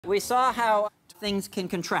We saw how things can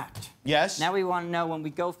contract. Yes. Now we want to know when we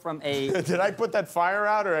go from a... Did I put that fire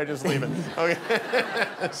out or I just leave it? Okay.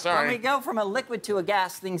 Sorry. When we go from a liquid to a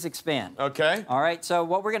gas, things expand. Okay. All right, so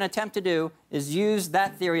what we're going to attempt to do is use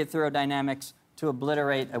that theory of thermodynamics to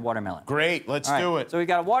obliterate a watermelon. Great, let's do it. So we've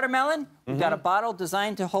got a watermelon, we've got a bottle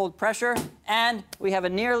designed to hold pressure, and we have a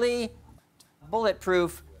nearly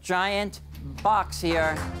bulletproof giant box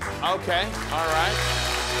here. Okay, all right.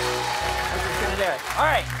 Which is going to do it. All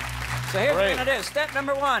right, so here's what we're going to do. Step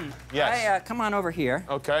number one. Yes. Come on over here.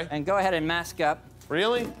 Okay. And go ahead and mask up.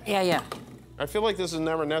 Really? Yeah. I feel like this is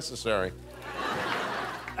never necessary.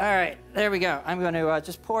 All right, there we go. I'm going to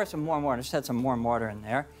just pour some warm water. Just had some warm water in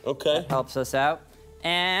there. Okay. That helps us out.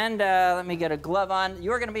 And let me get a glove on.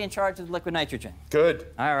 You're going to be in charge of liquid nitrogen. Good.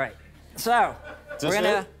 All right. So we're going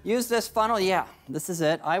to use this funnel. Yeah, this is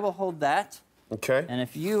it. I will hold that. Okay. And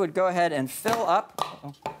if you would go ahead and fill up.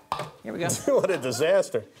 Oh, here we go. What a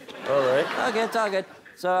disaster. All right. All good, it's all good.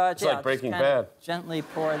 So it's like Breaking Bad. Gently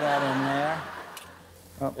pour that in there.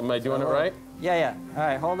 Oh, am I doing it right? Yeah. All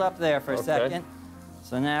right, hold up there for a second.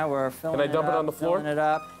 So now we're filling it up. Can I dump it on the floor? Filling it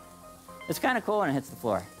up. It's kind of cool when it hits the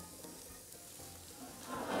floor.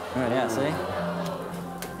 All right, yeah,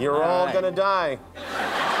 see? You're all gonna die.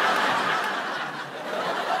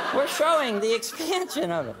 We're showing the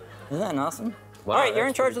expansion of it. Isn't that awesome? Wow, all right, you're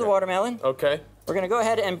in charge of the watermelon. Okay. We're gonna go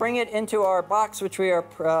ahead and bring it into our box, which we are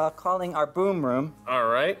calling our boom room. All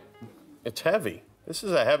right. It's heavy. This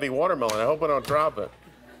is a heavy watermelon. I hope I don't drop it.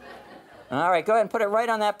 All right, go ahead and put it right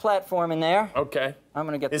on that platform in there. Okay. I'm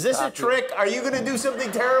gonna get. Is this a trick? Are you gonna do something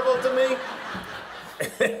terrible to me?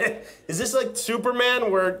 Is this like Superman,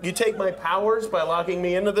 where you take my powers by locking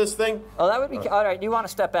me into this thing? Oh, that would be. All right, you want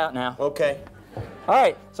to step out now? Okay. All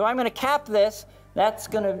right, so I'm gonna cap this. That's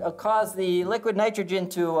gonna cause the liquid nitrogen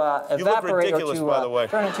to evaporate or to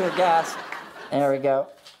turn into a gas. There we go.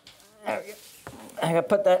 There we go. I'm gonna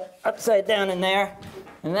put that upside down in there,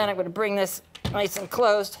 and then I'm gonna bring this nice and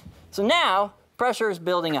closed. So now, pressure is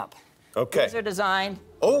building up. Okay. These are designed...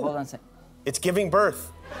 Oh, hold on a second. It's giving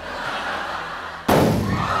birth.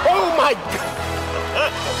 Oh, my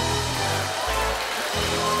God!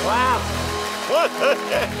 Wow.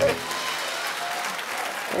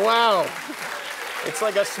 Wow. It's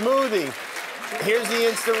like a smoothie. Here's the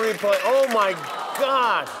instant replay. Oh, my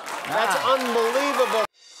God. That's unbelievable.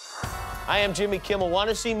 I am Jimmy Kimmel. Want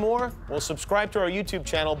to see more? Well, subscribe to our YouTube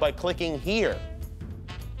channel by clicking here.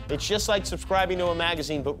 It's just like subscribing to a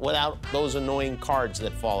magazine, but without those annoying cards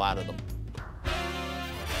that fall out of them.